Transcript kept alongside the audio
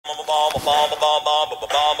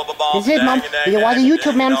This is Mom. You watch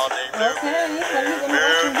YouTube, ma'am. Okay, what are you gonna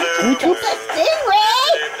watch YouTube? Stingray!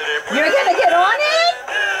 You're gonna get on it?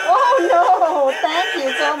 Oh no, thank you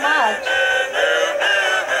so much.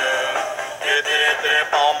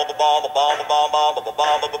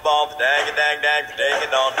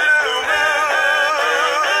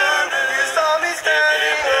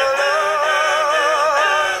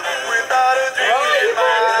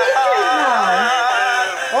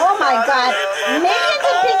 Oh my God, millions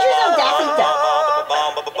of pictures of Daffy Duck.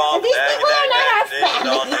 And these people are not our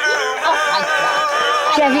family. Oh my God.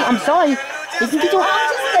 Jazzy, I'm sorry. Isn't it your... I'm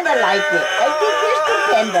just gonna like it. I think you're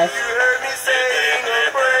stupendous.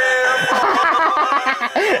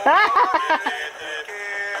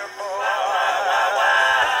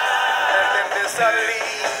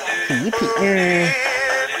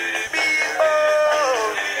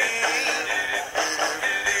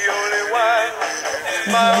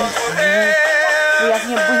 We have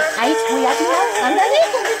here bring ice. We have here.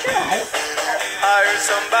 Underneath, look at your eyes.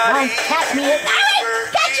 Mom, catch me. Alright,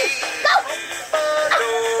 catch you. Go.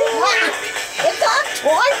 It's all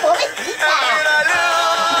torn full of pizza.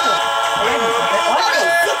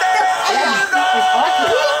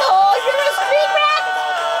 You're a street rat.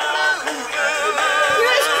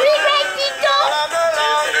 You're a street rat, Tito.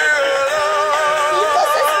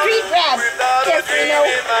 Tito's a street rat. Yes, we know.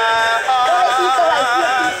 Tito, I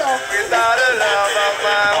feel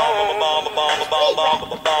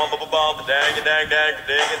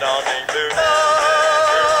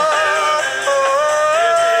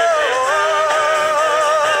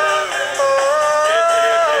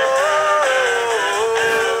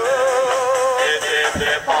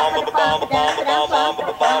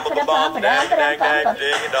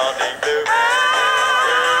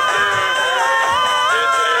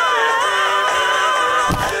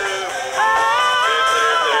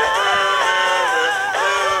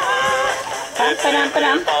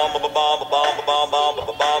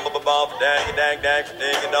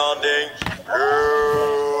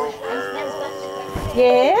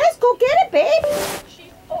Yes, go get it, babe.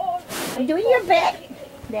 I'm doing your best.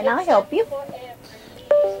 Then I'll help you.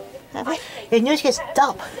 Your nose gets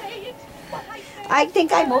stop. I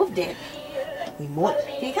think I moved it. We moved.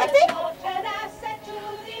 Fíjate.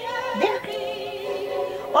 There.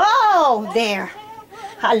 Oh, there.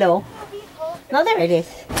 Hello. No, there it is.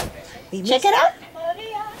 Check it out.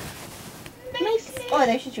 Oh,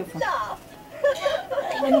 there's your phone.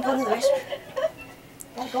 Let me go to the restroom.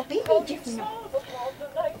 Gotta go pee.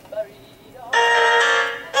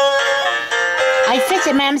 I fix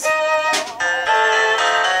it, ma'ams.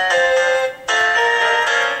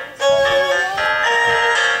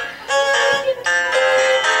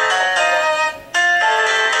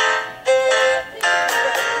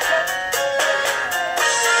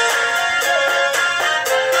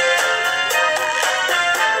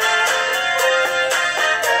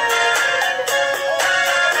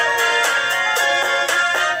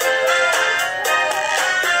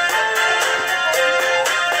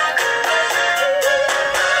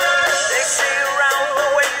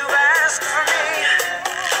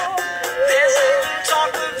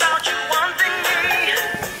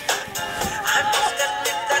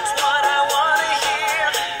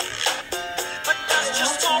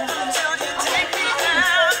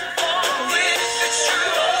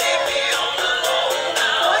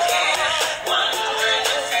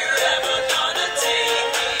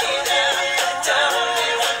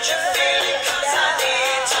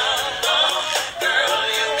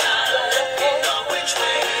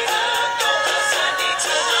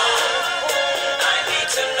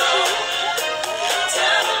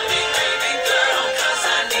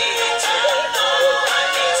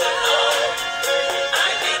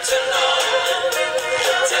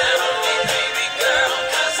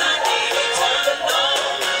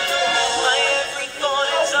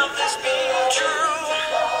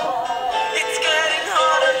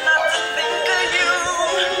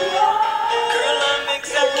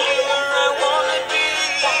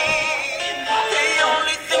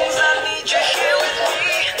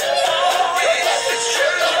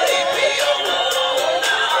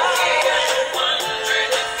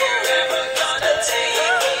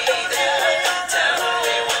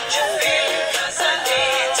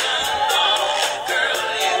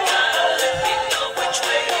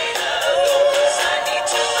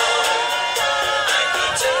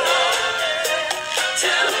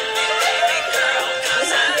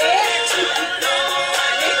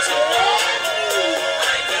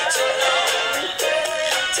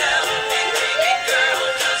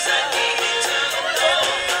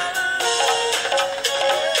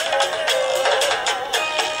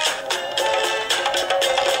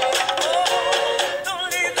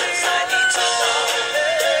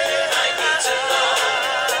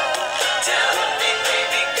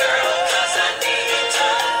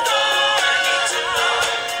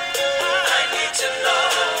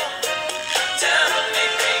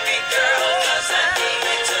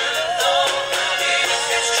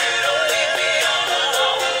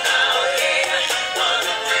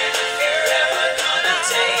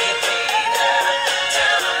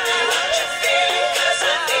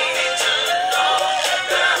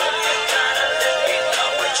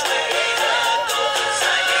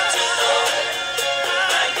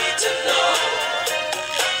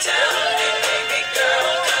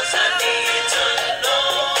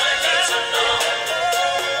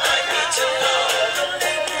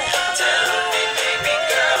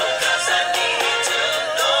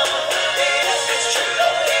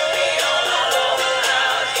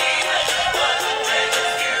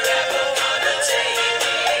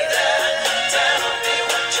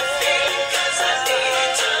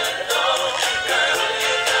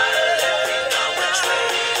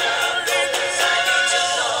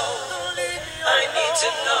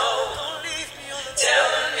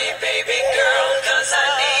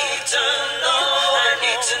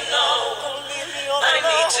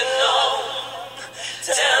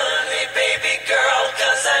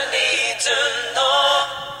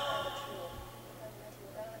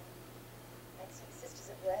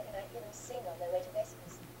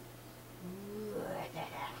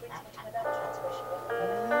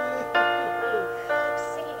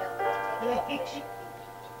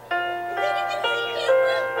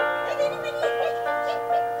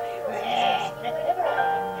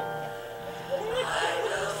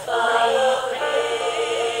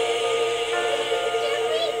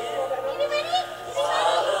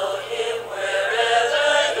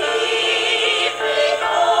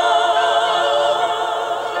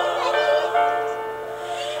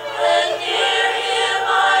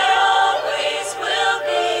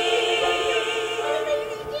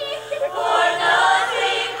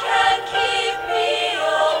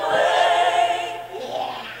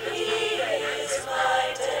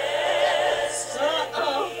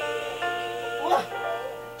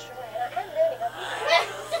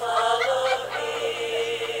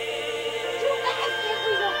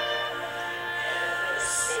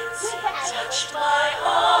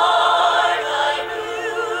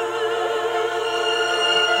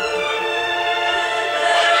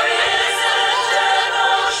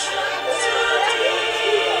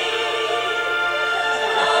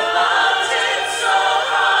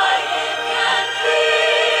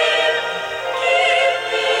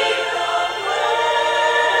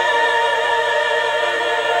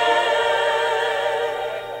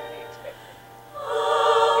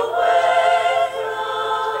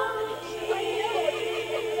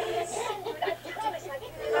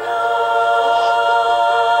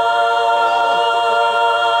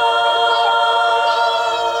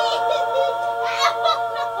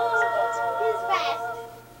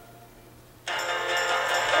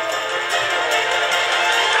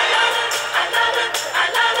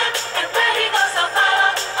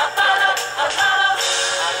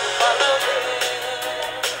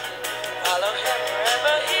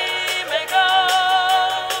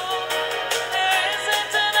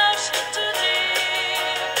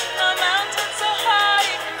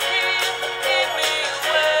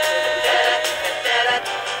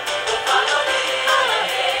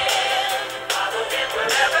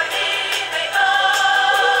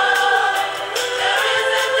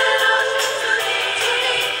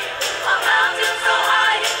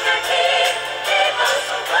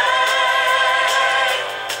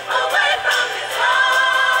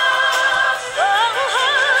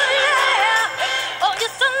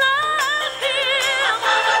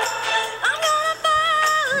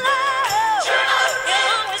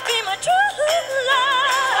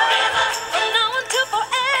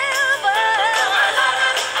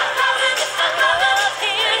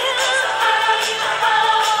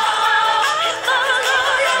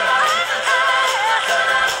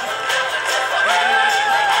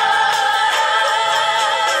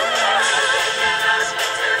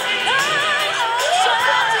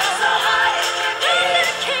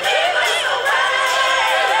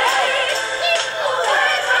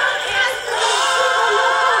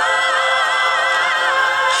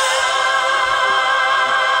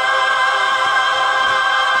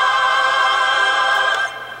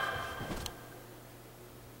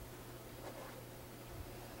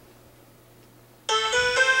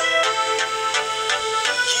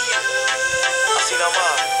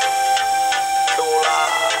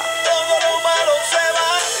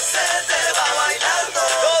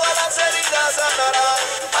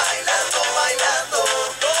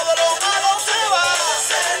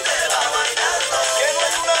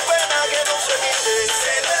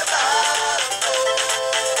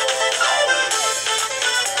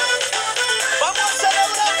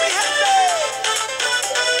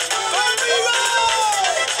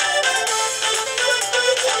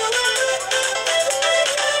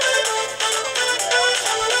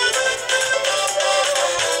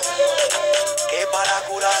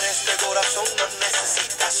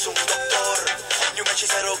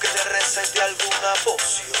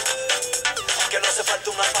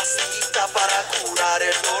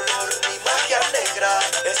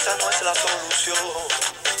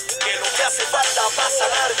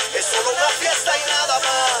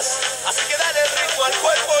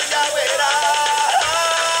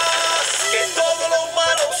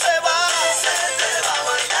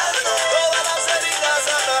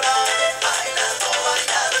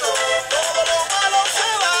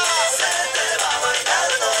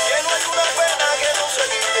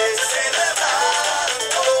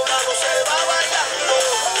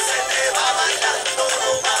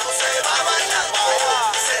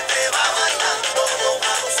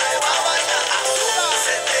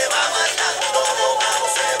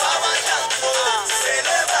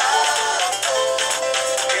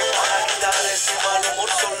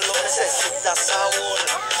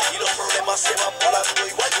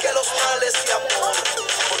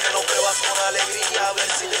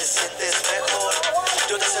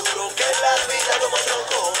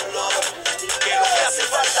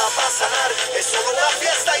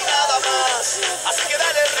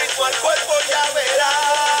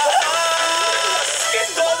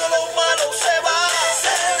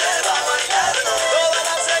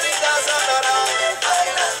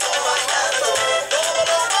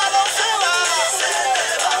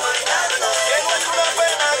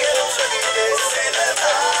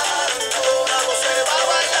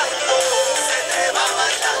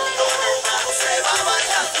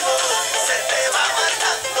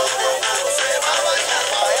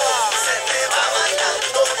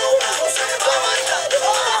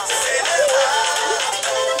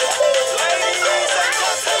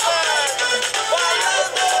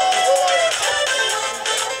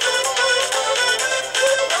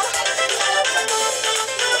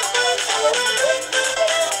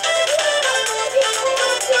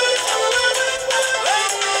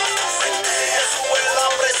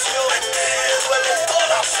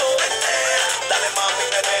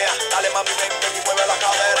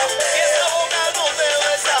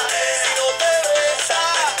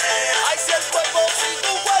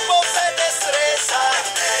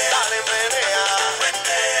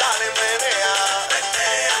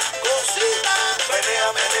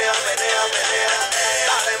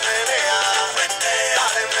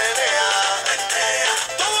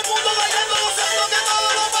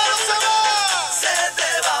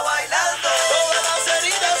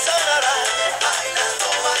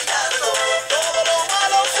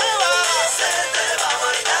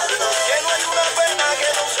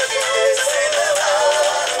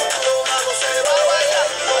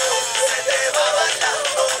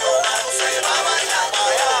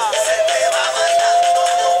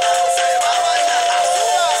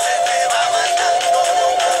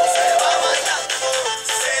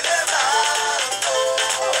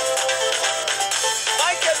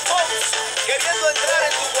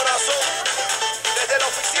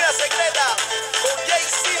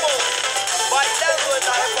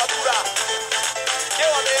 durar.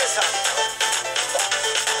 Llévame esa.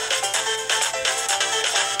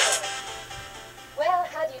 Well,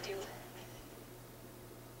 how do you do?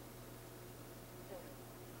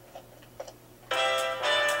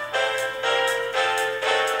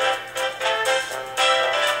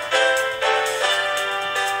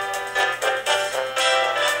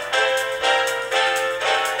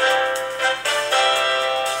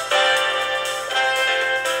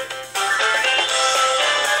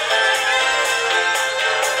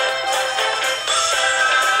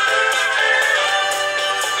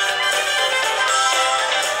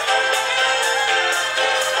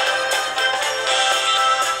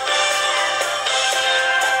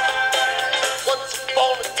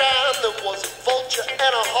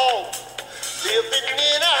 Living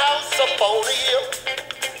in a house up on a hill.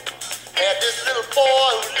 Had this little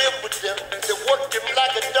boy who lived with them. They worked him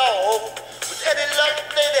like a dog. With any luck,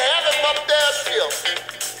 they'd have him up there still.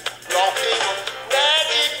 Along came a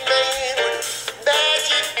magic man with a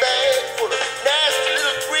magic bag full of nasty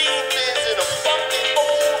little green things in a funky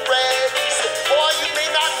old rag. He said, boy, you may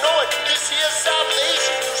not know it. This here's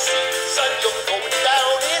salvation, you see. Son, you're going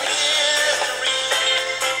down in history.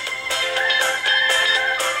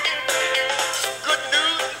 Good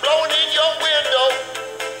news blowing in your window.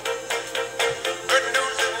 Good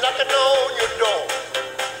news is knocking on your door.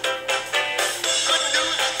 Good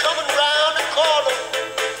news is coming round the corner.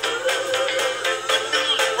 Good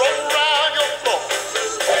news is rolling around your floor.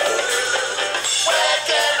 Where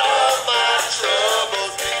can all my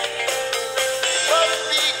troubles be? Must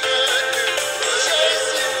be good news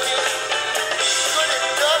chasing me. Good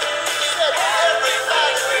enough to set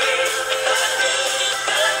everybody free.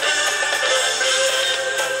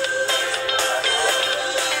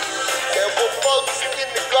 There were folks in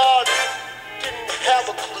the garden, didn't have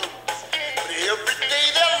a clue. But every day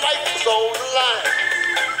their life was on the line.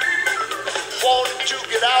 Wanted to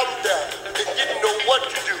get out of there, they didn't know what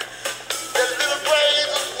to do. Their little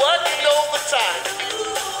brains was working overtime.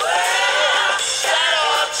 That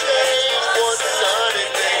all changed one sunny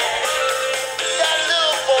day. That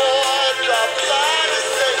little boy dropped by to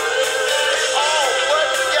say, all work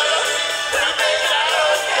together, we made out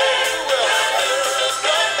okay. Well,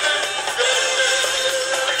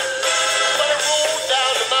 but it rolled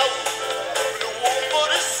down the mountain, flew over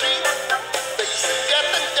the sea, facing death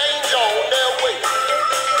and danger on their way.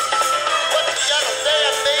 But together they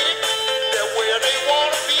have made it, they're where they want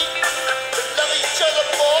to be. They love each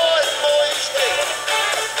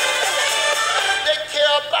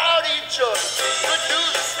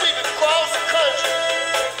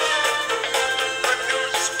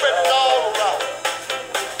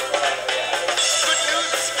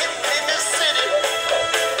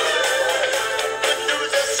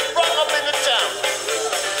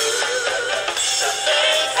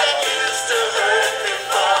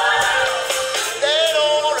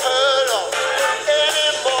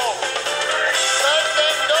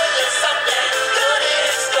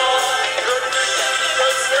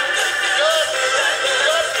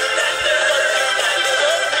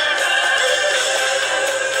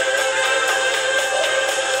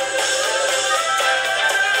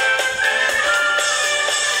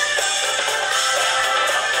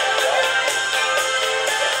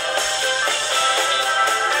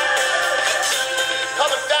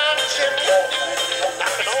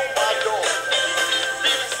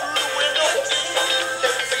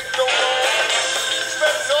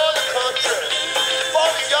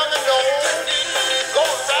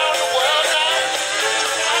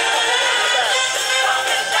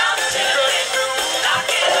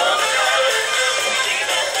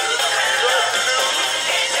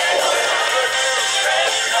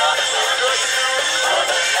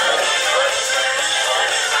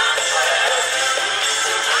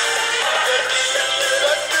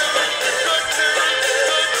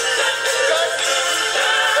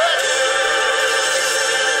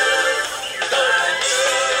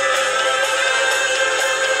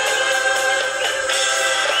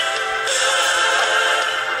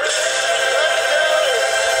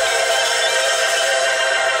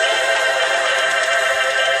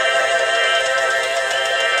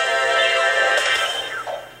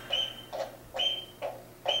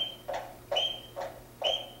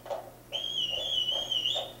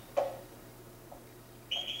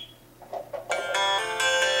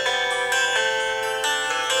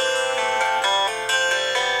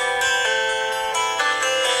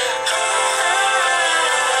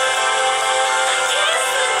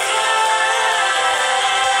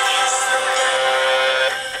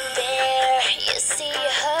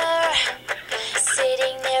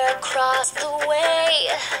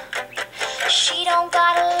She don't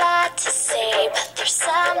got a lot to say, but there's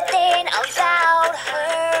something about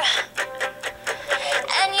her.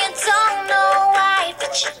 And you don't know why,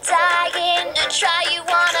 but you're dying to try. You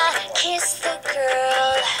wanna kiss the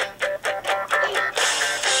girl.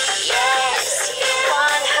 Yes, you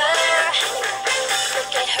want her.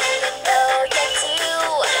 Look at her, you know you do.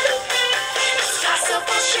 It's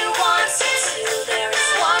possible she wants you to. There is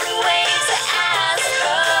one way to ask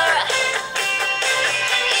her.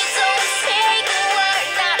 You don't say a word,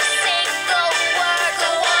 not a single word.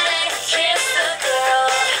 Go on and kiss the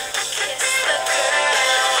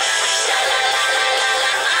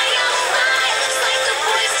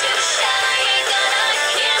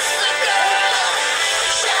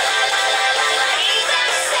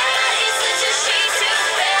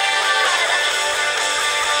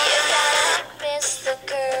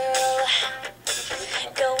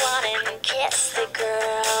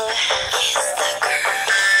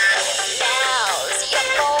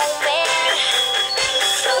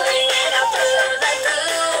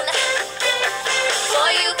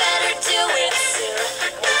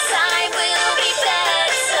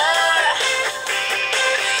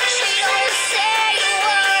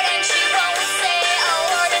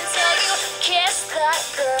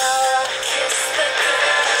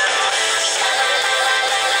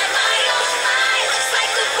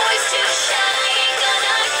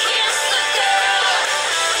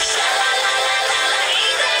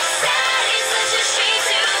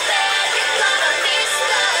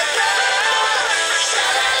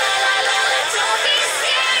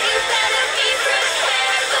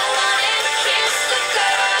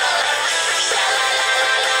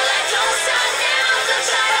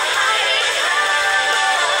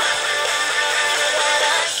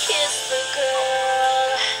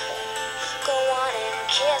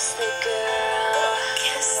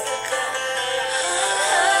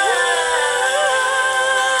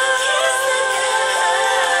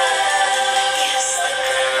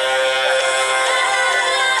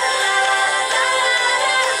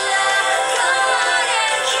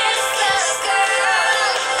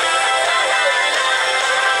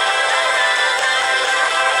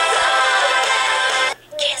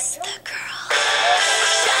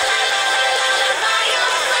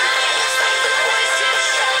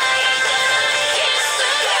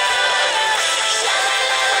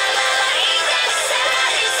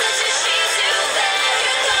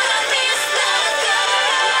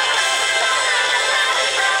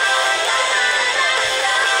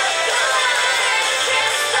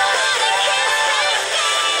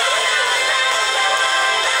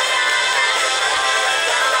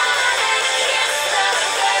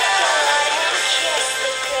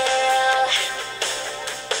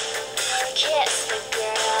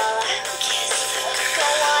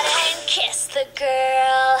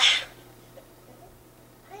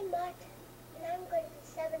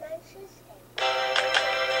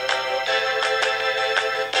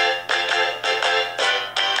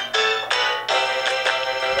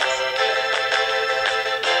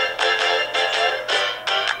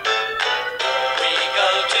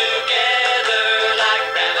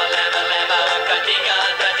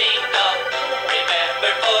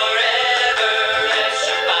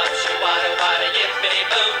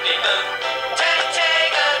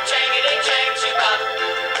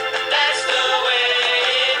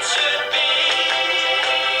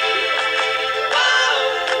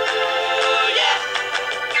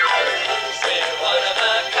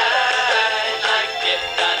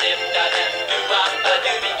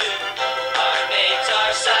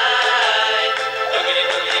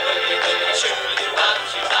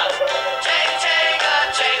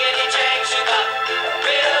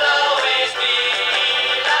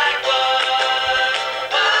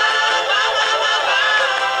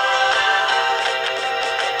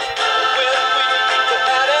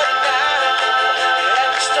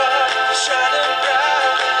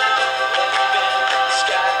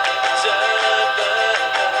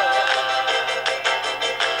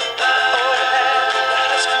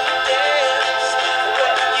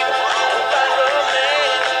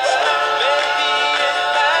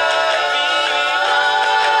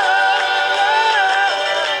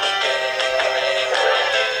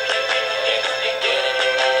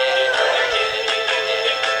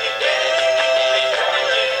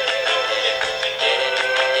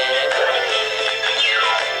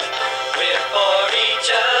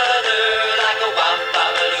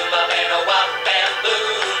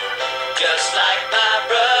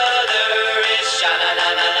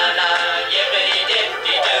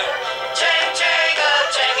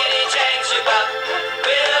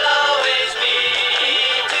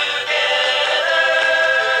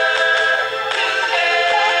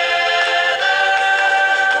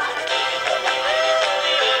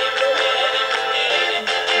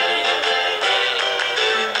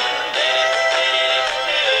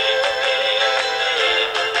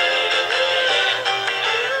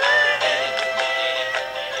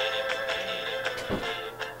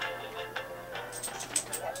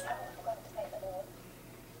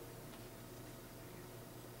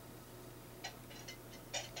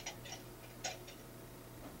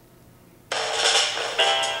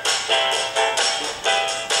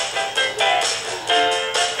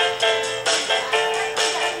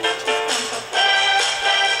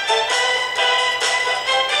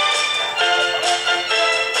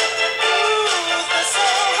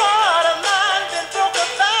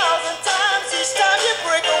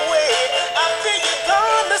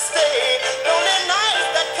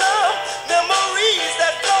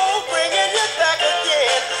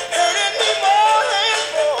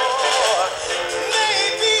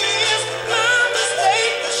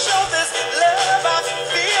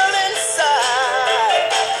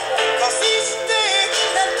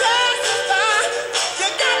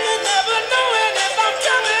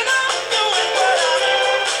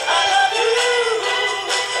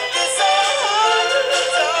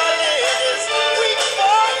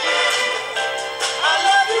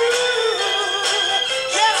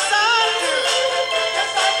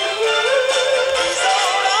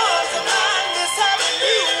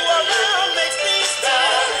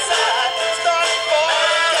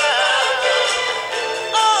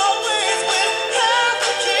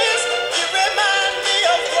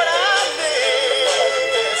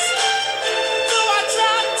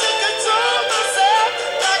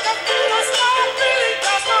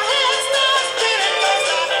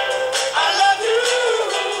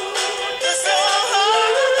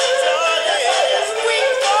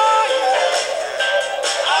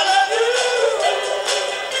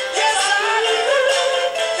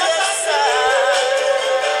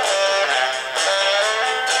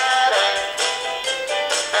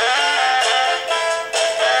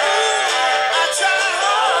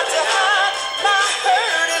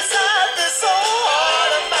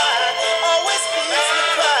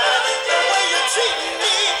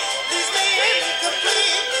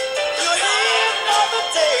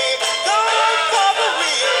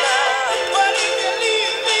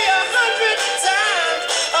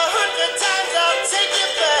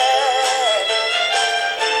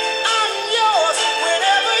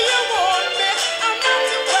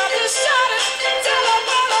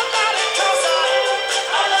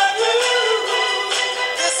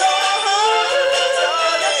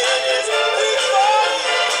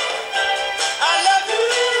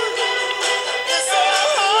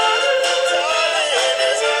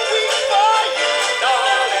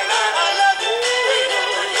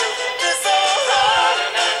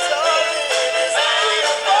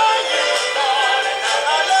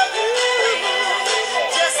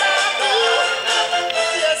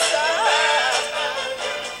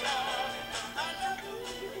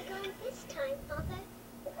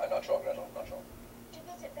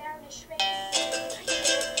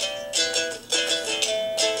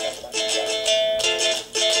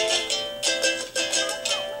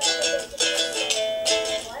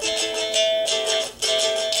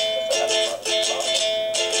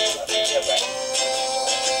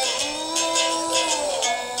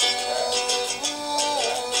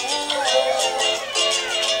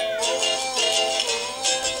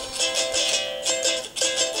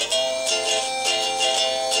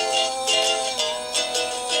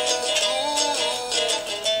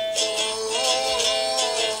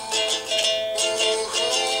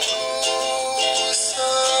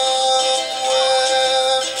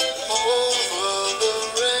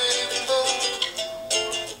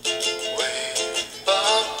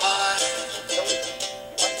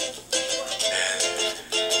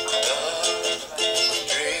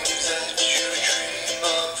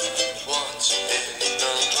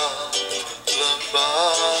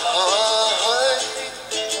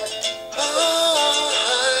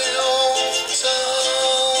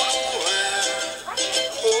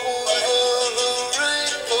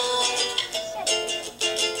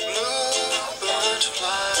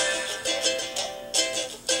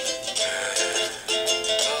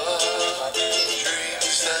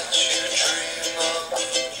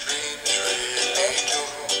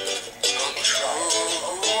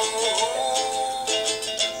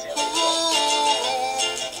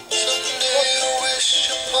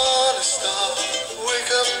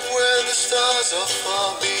so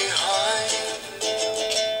far behind.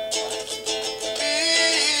 Be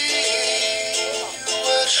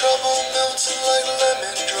where trouble melts like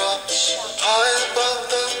lemon drops, high above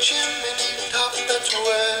the chimney top. That's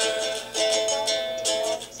where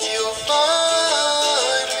you'll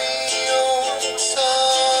find me, on somewhere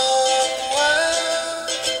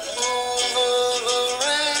over the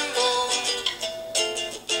rainbow.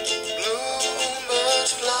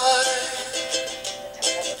 Bluebirds fly.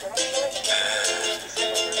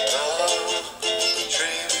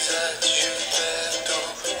 Dreams that you dare to,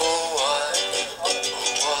 oh why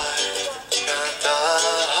can't I?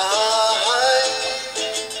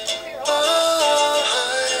 Oh,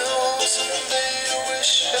 someday you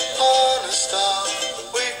wish upon a star,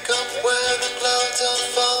 wake up where the clouds are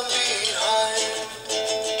far behind.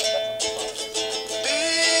 Be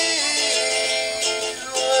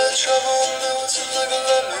where trouble melts like a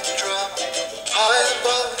lemon drop, high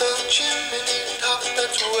above the chimney top.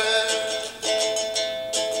 That's where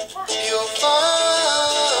you'll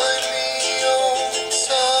find me, on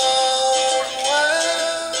somewhere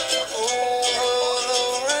over the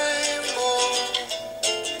rainbow,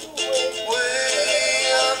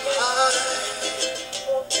 way up high.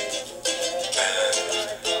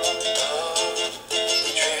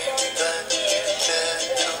 Dream that you dare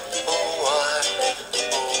to, oh why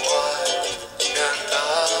can't I?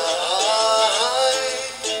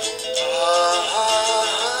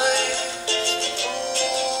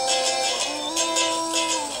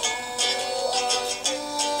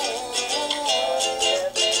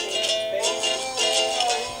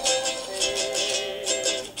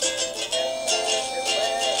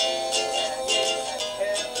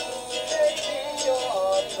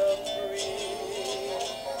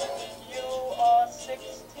 You are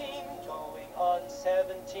 16, going on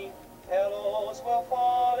 17. Pillows will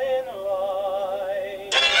fall in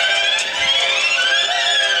line.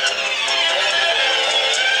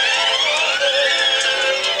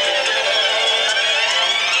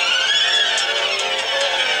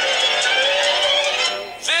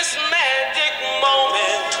 This magic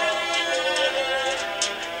moment,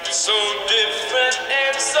 so different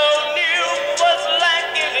and so new, was like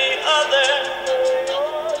any other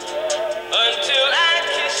until I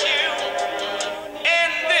kiss you,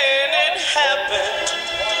 and then it happened.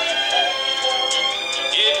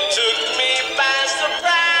 It took me by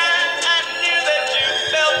surprise. I knew that you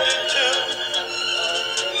felt it too,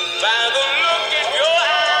 by the look in your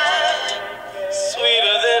eyes,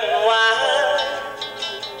 sweeter than wine,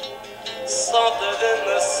 softer than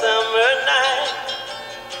the summer night.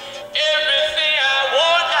 Everything I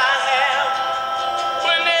want, I have,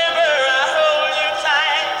 whenever I hold you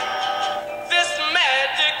tight. This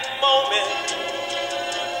magic moment,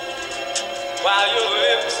 while your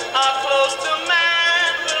lips are close to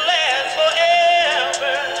mine, will last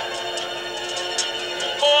forever,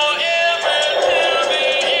 forever till the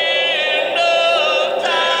end of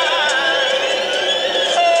time.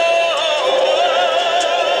 Oh,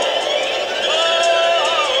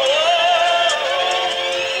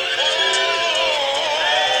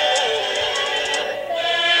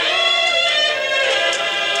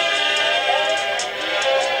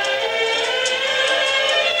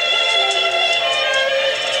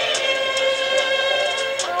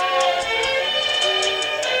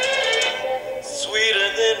 sweeter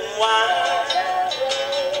than wine,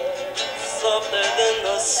 softer than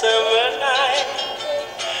the summer night.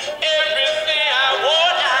 Everything I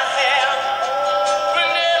want, I have,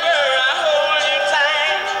 whenever I hold you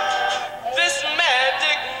tight. This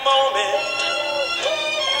magic moment,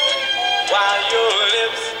 while your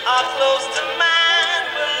lips are close to mine,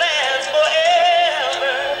 will last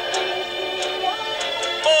forever,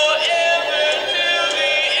 forever till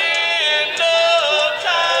the end of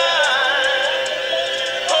time.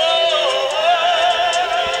 Oh,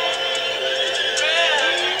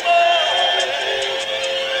 magic moment,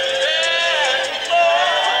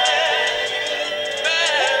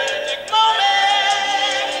 magic moment.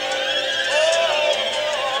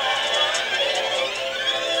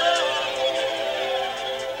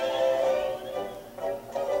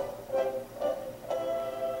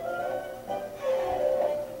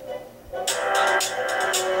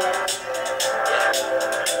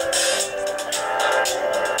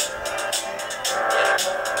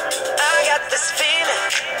 I got this feeling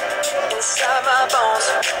inside my bones.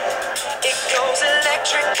 It goes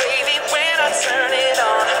electric wavy when I turn it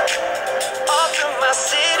on. Off from my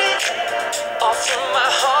city, off from my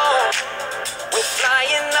home. We're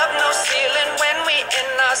flying up no ceiling when we in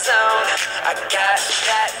our zone. I got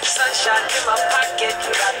that sunshine in my pocket,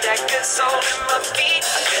 got that good soul in my feet.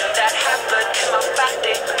 I feel that hot blood in my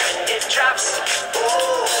body. It drops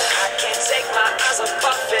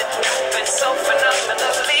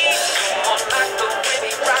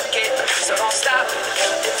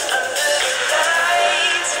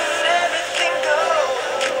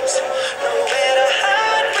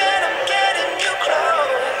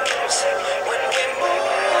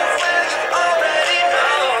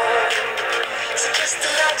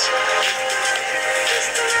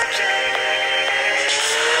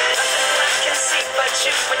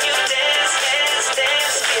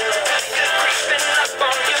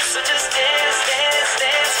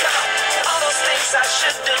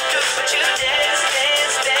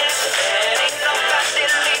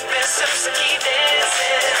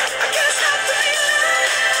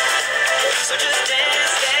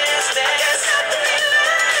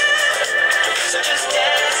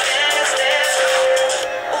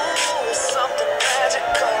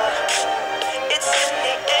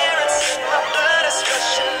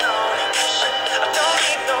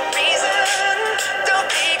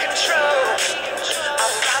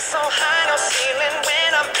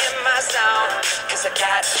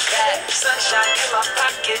sunshine in my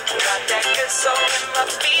pocket, got that good soul in my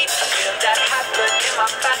feet. I feel that hot blood in my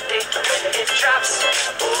body when it drops.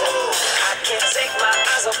 Ooh, I can't take my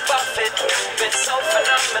eyes off it, moving so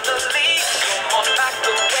phenomenally. Come on, like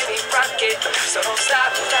the way we rock it, so don't stop.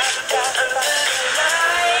 Under the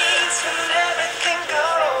lights when everything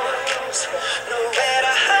goes, nowhere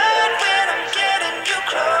to hide when I'm getting you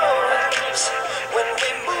close. When we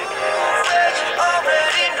move where you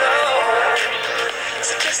already know,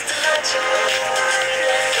 so just imagine,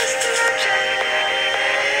 just imagine.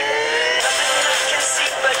 Nothing I can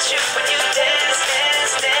see but you when you dance,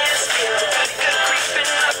 dance, dance. Feel the good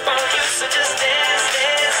creeping up on you, so just dance,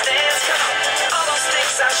 dance, dance. Come on, all those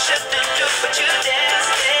things I shouldn't do, but you dance,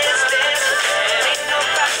 dance, dance. And ain't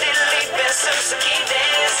nobody leaving soon, so keep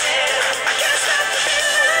dancing. I can't stop the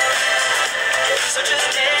feeling, so just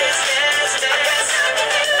dance, dance, dance.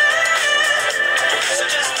 So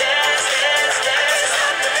just dance, dance, dance.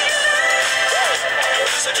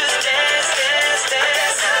 So just dance, dance,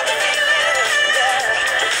 dance.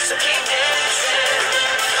 So keep dancing.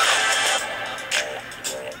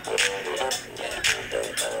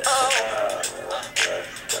 Oh,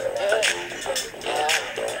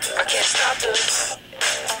 I can't stop the.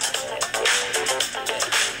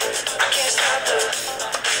 I can't stop the.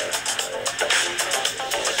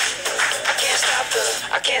 I can't stop the.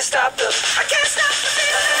 I can't stop the. I can't stop the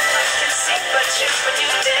feeling. I can see but you when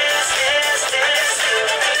you dance, dance, dance. Feel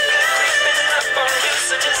the good creeping up on you,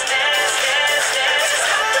 so just dance, dance, dance.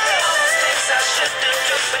 All those things I shouldn't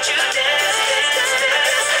do, but you dance, dance,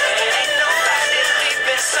 dance. And ain't nobody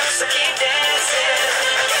leaving soon, so keep dancing.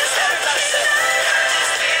 I can't stop the feeling. I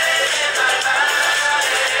just feel it in my mind.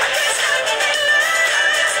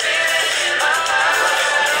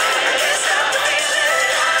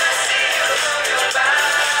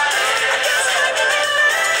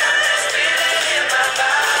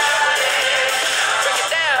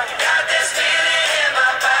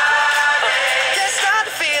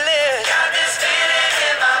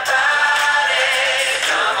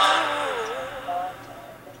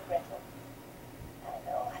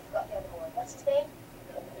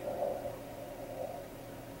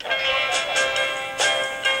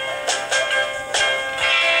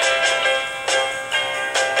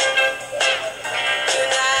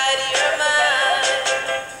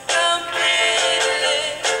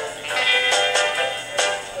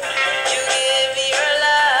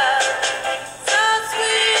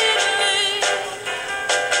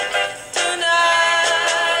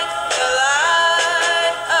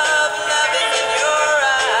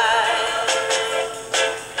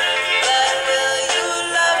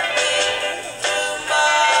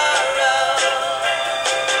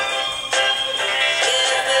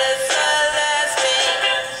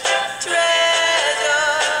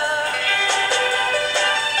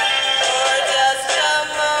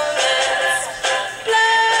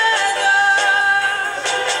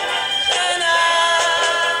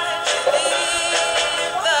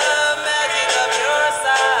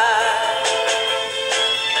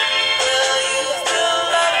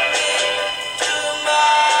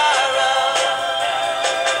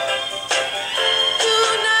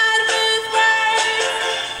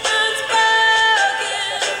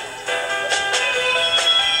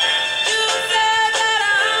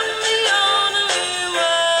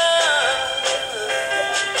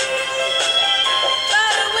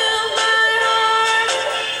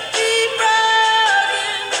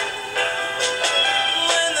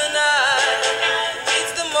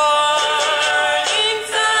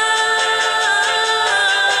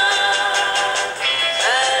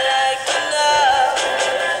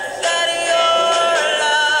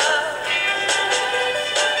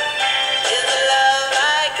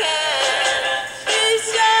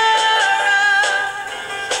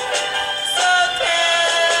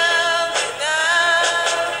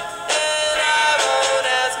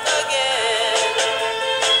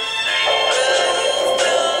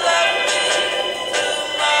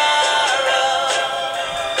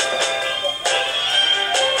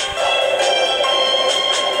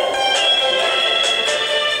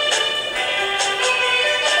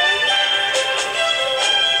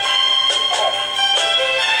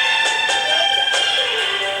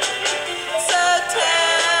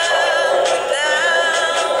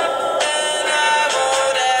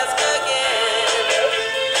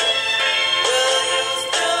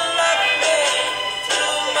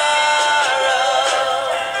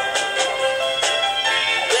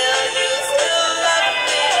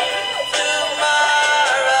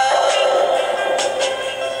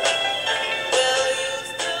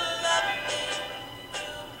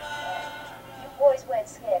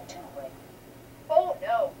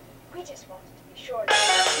 Be sure.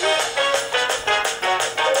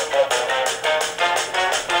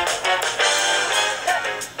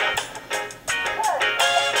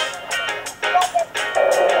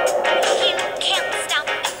 You can't stop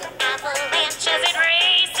an avalanche as it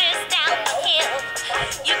races down the hill.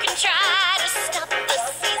 You can try to stop the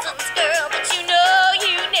seasons, girl, but you know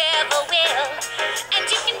you never will. And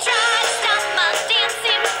you can try to stop my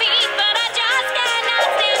dancing feet, but I just cannot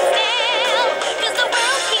stand still. 'Cause the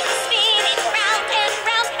world keeps spinning round and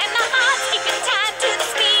round, and the heart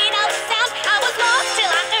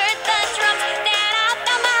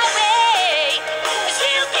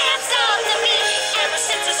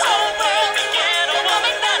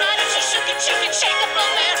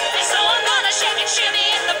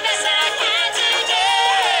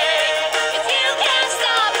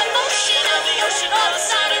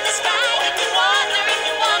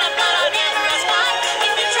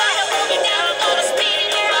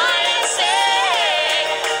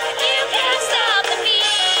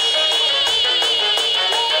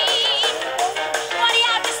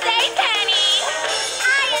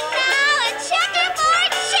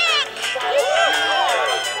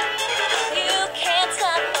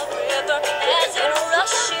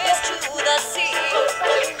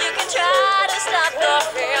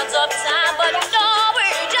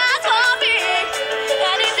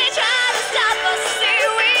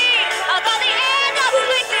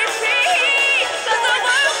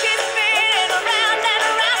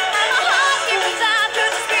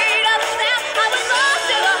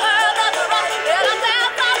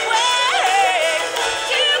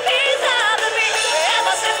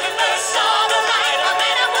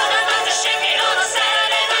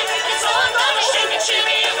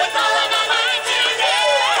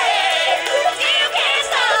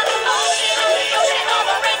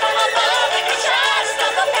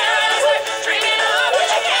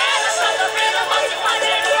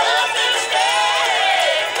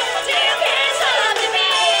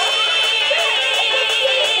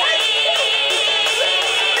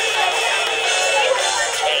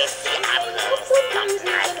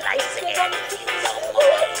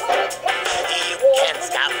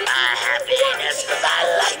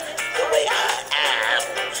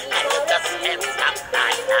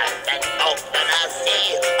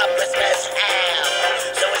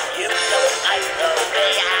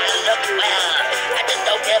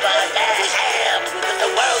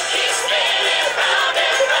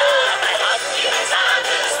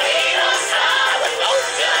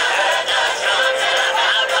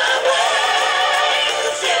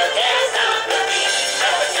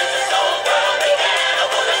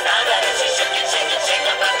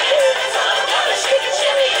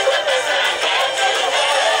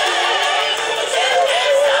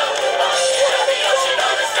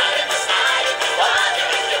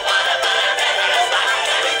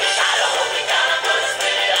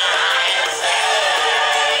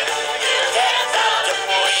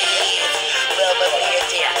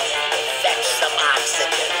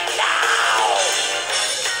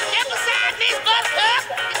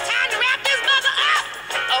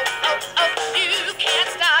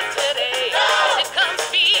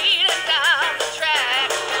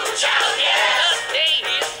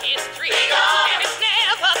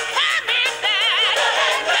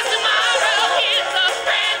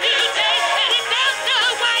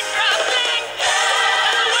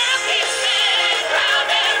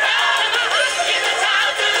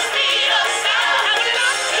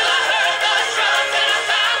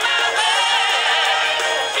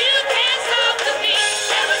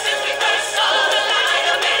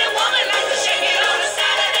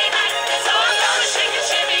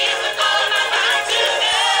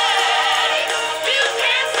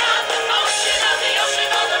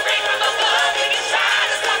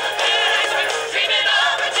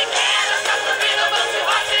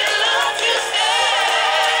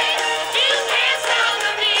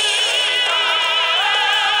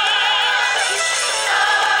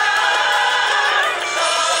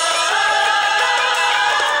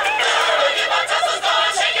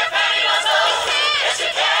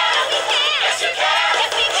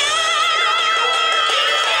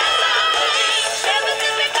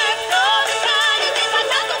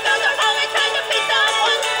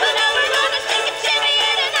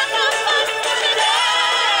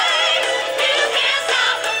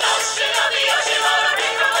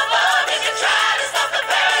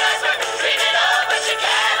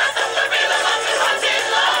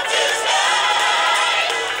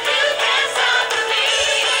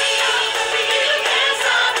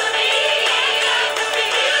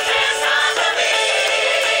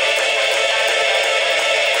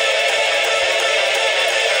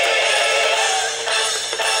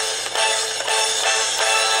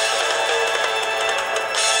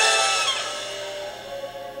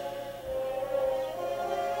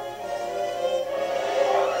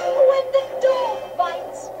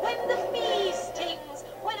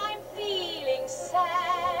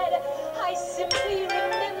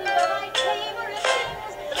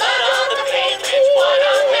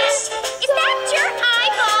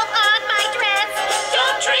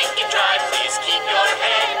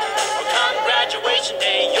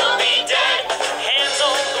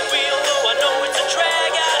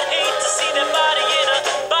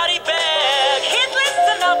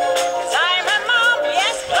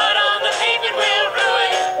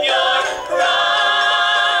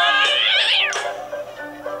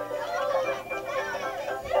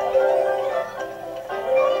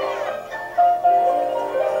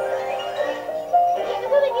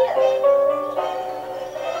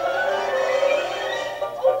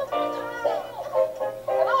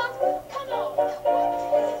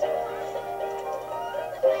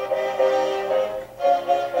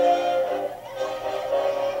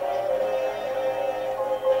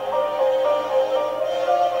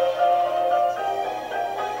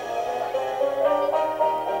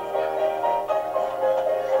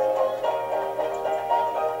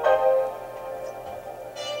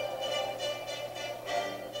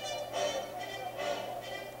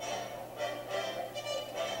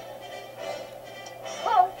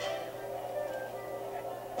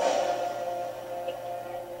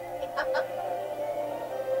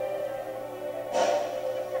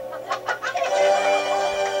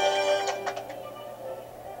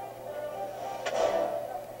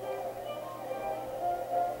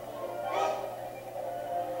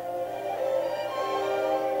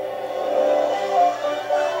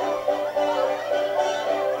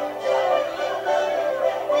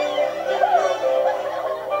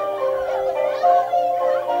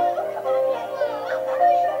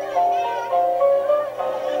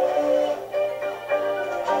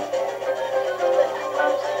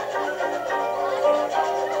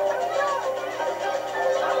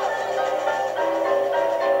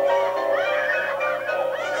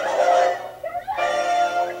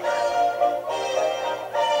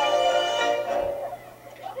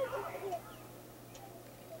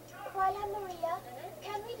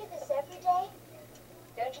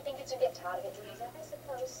you'd soon get tired of it, Louisa. I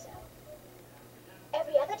suppose so.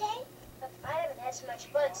 Every other day? I haven't had so much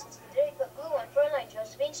fun since the day put glue on Fräulein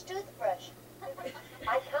Josephine's toothbrush.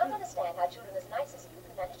 I can't understand how children as nice as you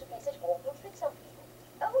can manage to play such awful tricks on people.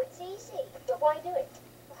 Oh, it's easy. But why do it?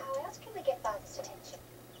 Well, how else can we get Father's attention?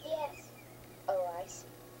 Yes. Oh, I see.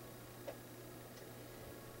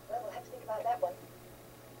 Well, we'll have to think about that one.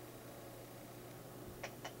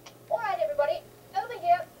 All right, everybody, over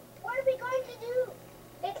here. What are we going to do?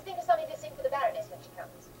 Let's think of something to sing for the Baroness when she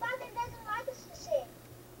comes. Father doesn't like us to sing.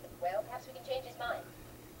 Well, perhaps we can change his mind.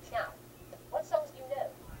 Now, what songs do you know?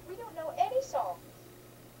 We don't know any songs.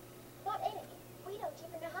 Not any. We don't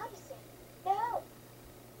even know how to sing. No.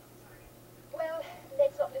 Well,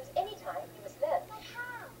 let's not lose any time. You must learn. But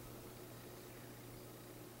how?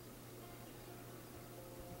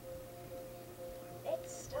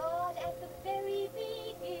 Let's start at the very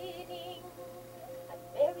beginning.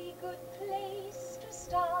 A very good place to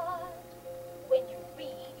start. When you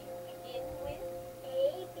read, you begin with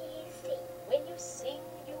A, B, C. when you sing,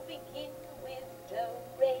 you begin with do,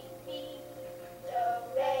 re, mi. Do,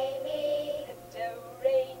 re, mi. Do,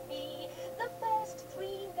 re, mi. The first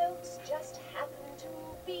three notes just happen to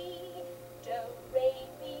be do, re,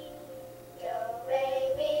 mi. Do,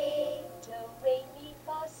 re, mi. Do, re, mi,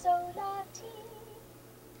 fa, sol, la, ti.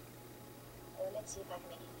 Oh, let's see if I can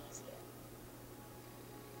make it easier.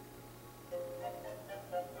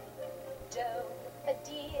 Do, a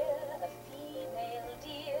deer, a female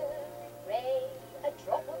deer. Re, a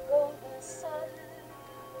drop of golden sun.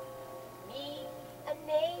 Me, a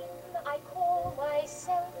name I call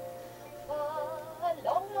myself. Fa, a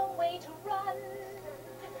long, long way to run.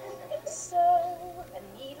 So,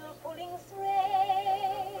 a needle pulling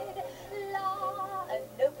thread. La, a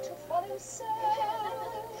note to follow. So,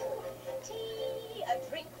 tea, a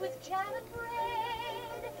drink with jam and bread.